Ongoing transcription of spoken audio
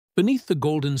Beneath the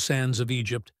golden sands of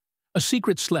Egypt, a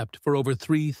secret slept for over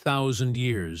 3,000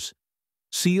 years,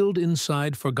 sealed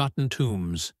inside forgotten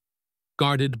tombs,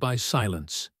 guarded by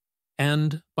silence,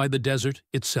 and by the desert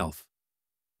itself.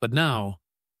 But now,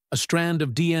 a strand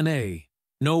of DNA,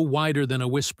 no wider than a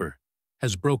whisper,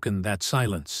 has broken that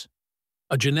silence.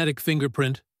 A genetic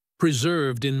fingerprint,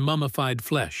 preserved in mummified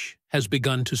flesh, has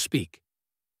begun to speak.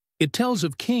 It tells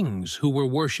of kings who were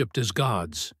worshipped as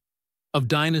gods, of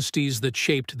dynasties that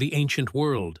shaped the ancient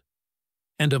world,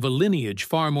 and of a lineage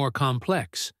far more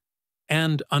complex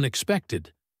and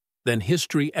unexpected than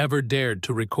history ever dared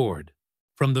to record.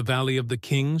 From the Valley of the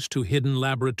Kings to hidden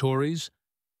laboratories,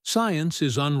 science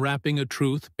is unwrapping a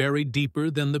truth buried deeper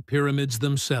than the pyramids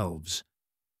themselves.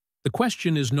 The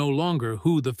question is no longer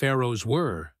who the pharaohs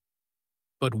were,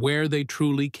 but where they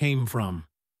truly came from.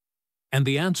 And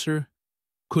the answer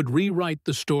could rewrite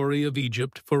the story of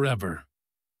Egypt forever.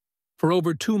 For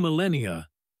over 2 millennia,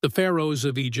 the pharaohs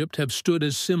of Egypt have stood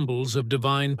as symbols of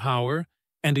divine power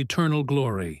and eternal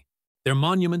glory. Their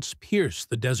monuments pierce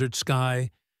the desert sky,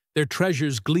 their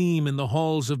treasures gleam in the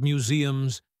halls of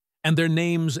museums, and their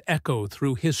names echo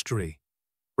through history.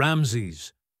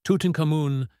 Ramses,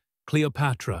 Tutankhamun,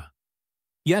 Cleopatra.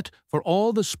 Yet, for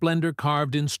all the splendor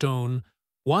carved in stone,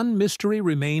 one mystery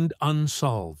remained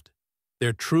unsolved: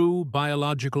 their true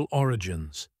biological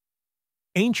origins.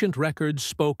 Ancient records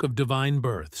spoke of divine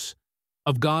births,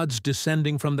 of gods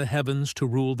descending from the heavens to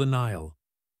rule the Nile.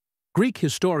 Greek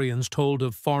historians told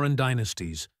of foreign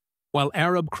dynasties, while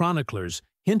Arab chroniclers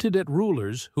hinted at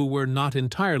rulers who were not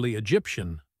entirely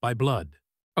Egyptian by blood.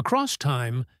 Across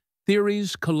time,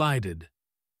 theories collided,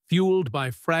 fueled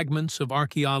by fragments of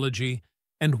archaeology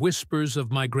and whispers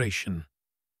of migration.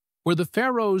 Were the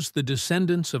pharaohs the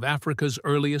descendants of Africa's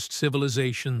earliest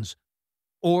civilizations,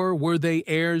 or were they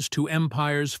heirs to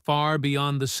empires far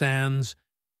beyond the sands,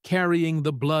 carrying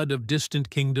the blood of distant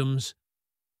kingdoms?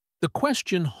 The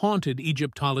question haunted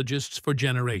Egyptologists for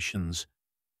generations.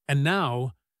 And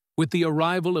now, with the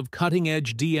arrival of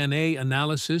cutting-edge DNA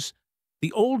analysis,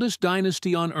 the oldest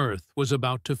dynasty on Earth was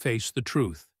about to face the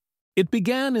truth. It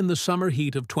began in the summer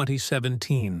heat of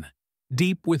 2017,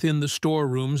 deep within the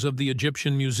storerooms of the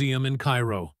Egyptian Museum in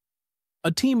Cairo.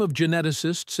 A team of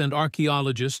geneticists and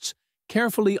archaeologists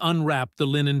carefully unwrapped the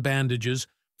linen bandages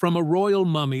from a royal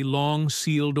mummy long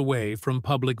sealed away from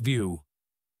public view.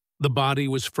 The body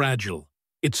was fragile,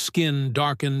 its skin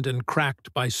darkened and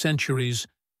cracked by centuries,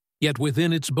 yet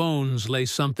within its bones lay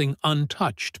something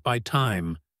untouched by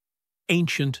time: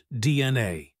 ancient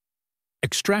DNA.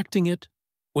 Extracting it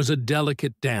was a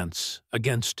delicate dance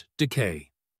against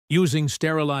decay. Using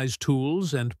sterilized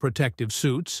tools and protective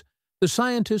suits, the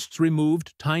scientists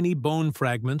removed tiny bone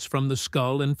fragments from the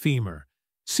skull and femur,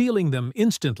 sealing them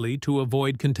instantly to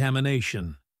avoid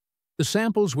contamination. The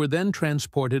samples were then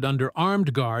transported under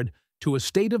armed guard to a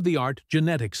state-of-the-art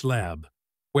genetics lab,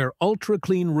 where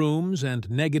ultra-clean rooms and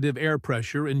negative air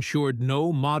pressure ensured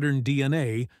no modern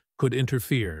DNA could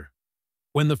interfere.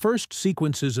 When the first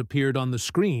sequences appeared on the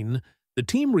screen, the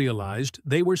team realized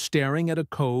they were staring at a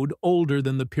code older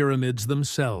than the pyramids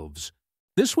themselves.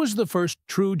 This was the first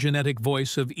true genetic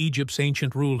voice of Egypt's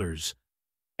ancient rulers,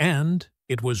 and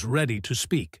it was ready to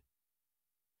speak.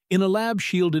 In a lab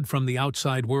shielded from the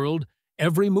outside world,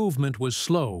 every movement was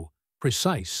slow,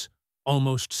 precise,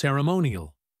 almost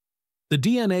ceremonial. The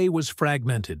DNA was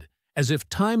fragmented, as if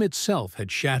time itself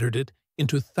had shattered it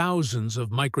into thousands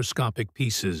of microscopic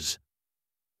pieces.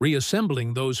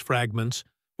 Reassembling those fragments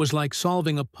was like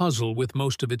solving a puzzle with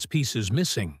most of its pieces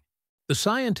missing. The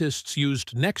scientists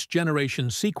used next-generation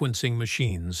sequencing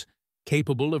machines,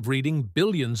 capable of reading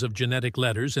billions of genetic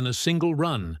letters in a single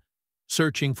run,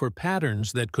 searching for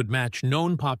patterns that could match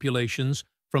known populations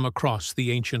from across the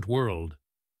ancient world.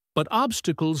 But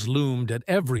obstacles loomed at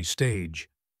every stage: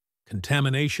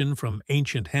 contamination from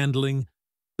ancient handling,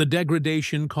 the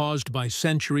degradation caused by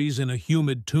centuries in a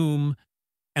humid tomb,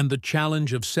 and the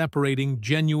challenge of separating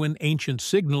genuine ancient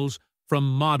signals from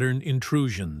modern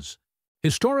intrusions.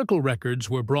 Historical records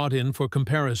were brought in for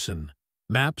comparison: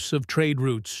 maps of trade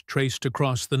routes traced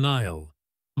across the Nile,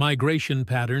 migration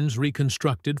patterns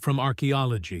reconstructed from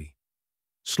archaeology.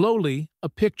 Slowly, a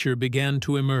picture began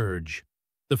to emerge.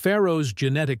 The pharaohs'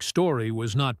 genetic story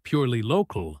was not purely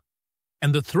local,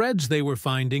 and the threads they were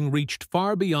finding reached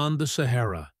far beyond the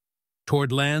Sahara,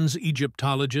 toward lands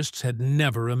Egyptologists had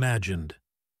never imagined.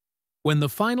 When the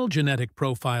final genetic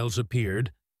profiles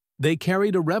appeared, they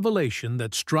carried a revelation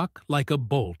that struck like a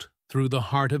bolt through the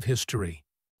heart of history.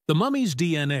 The mummy's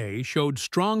DNA showed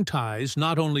strong ties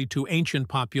not only to ancient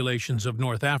populations of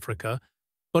North Africa,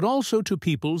 but also to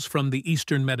peoples from the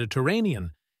Eastern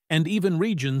Mediterranean and even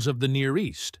regions of the Near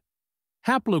East.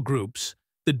 Haplogroups,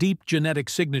 the deep genetic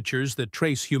signatures that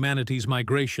trace humanity's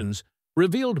migrations,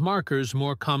 revealed markers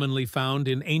more commonly found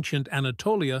in ancient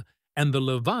Anatolia and the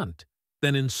Levant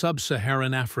than in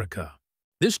sub-Saharan Africa.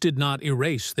 This did not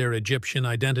erase their Egyptian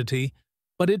identity,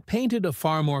 but it painted a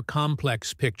far more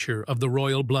complex picture of the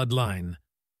royal bloodline,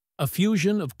 a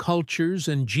fusion of cultures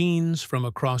and genes from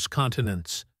across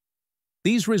continents.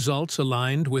 These results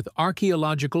aligned with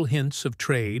archaeological hints of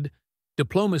trade,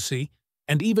 diplomacy,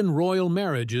 and even royal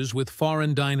marriages with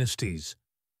foreign dynasties.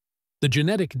 The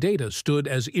genetic data stood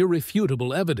as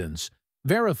irrefutable evidence,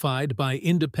 verified by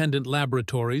independent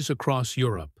laboratories across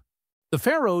Europe. The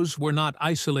pharaohs were not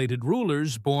isolated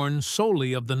rulers born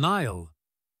solely of the Nile.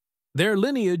 Their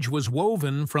lineage was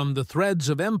woven from the threads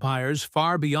of empires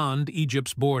far beyond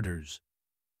Egypt's borders.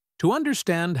 To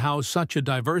understand how such a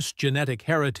diverse genetic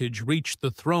heritage reached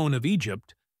the throne of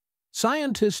Egypt,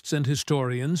 scientists and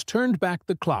historians turned back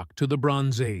the clock to the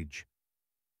Bronze Age.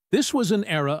 This was an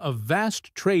era of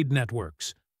vast trade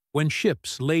networks, when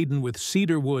ships laden with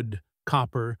cedar wood,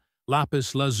 copper,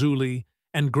 lapis lazuli,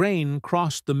 and grain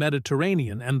crossed the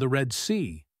Mediterranean and the Red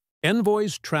Sea.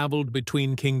 Envoys traveled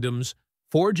between kingdoms,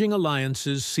 forging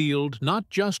alliances sealed not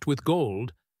just with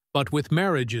gold, but with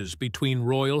marriages between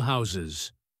royal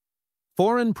houses.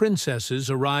 Foreign princesses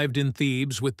arrived in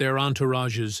Thebes with their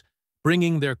entourages,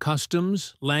 bringing their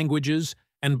customs, languages,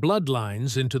 and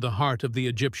bloodlines into the heart of the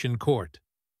Egyptian court.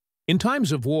 In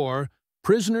times of war,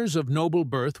 prisoners of noble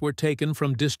birth were taken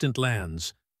from distant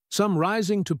lands, some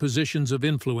rising to positions of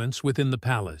influence within the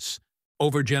palace.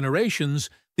 Over generations,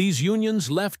 these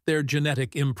unions left their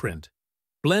genetic imprint,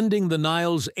 blending the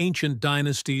Nile's ancient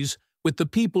dynasties with the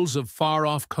peoples of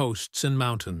far-off coasts and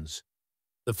mountains.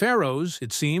 The pharaohs,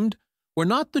 it seemed, were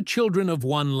not the children of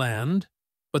one land,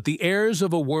 but the heirs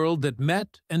of a world that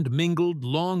met and mingled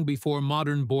long before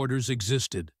modern borders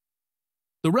existed.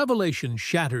 The revelation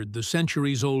shattered the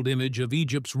centuries-old image of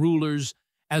Egypt's rulers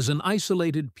as an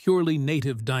isolated, purely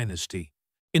native dynasty.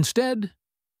 Instead,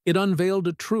 it unveiled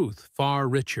a truth far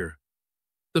richer.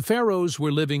 The pharaohs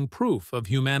were living proof of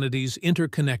humanity's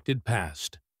interconnected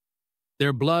past.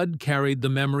 Their blood carried the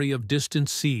memory of distant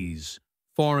seas,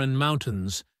 foreign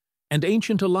mountains, and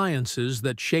ancient alliances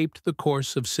that shaped the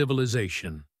course of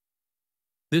civilization.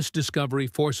 This discovery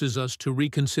forces us to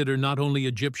reconsider not only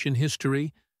Egyptian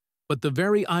history, but the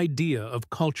very idea of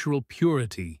cultural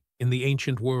purity in the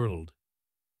ancient world.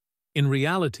 In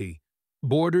reality,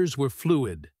 borders were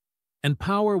fluid, and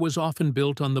power was often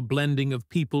built on the blending of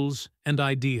peoples and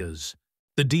ideas.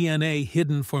 The DNA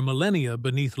hidden for millennia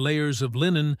beneath layers of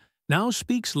linen now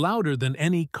speaks louder than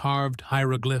any carved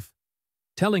hieroglyph,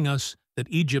 telling us that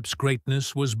Egypt's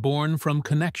greatness was born from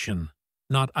connection,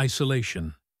 not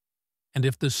isolation. And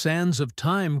if the sands of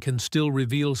time can still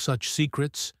reveal such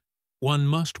secrets, one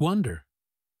must wonder,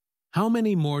 how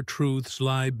many more truths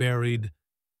lie buried,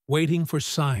 waiting for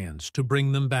science to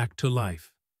bring them back to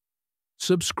life?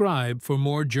 Subscribe for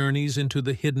more journeys into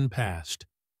the hidden past,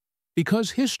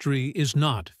 because history is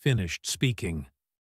not finished speaking.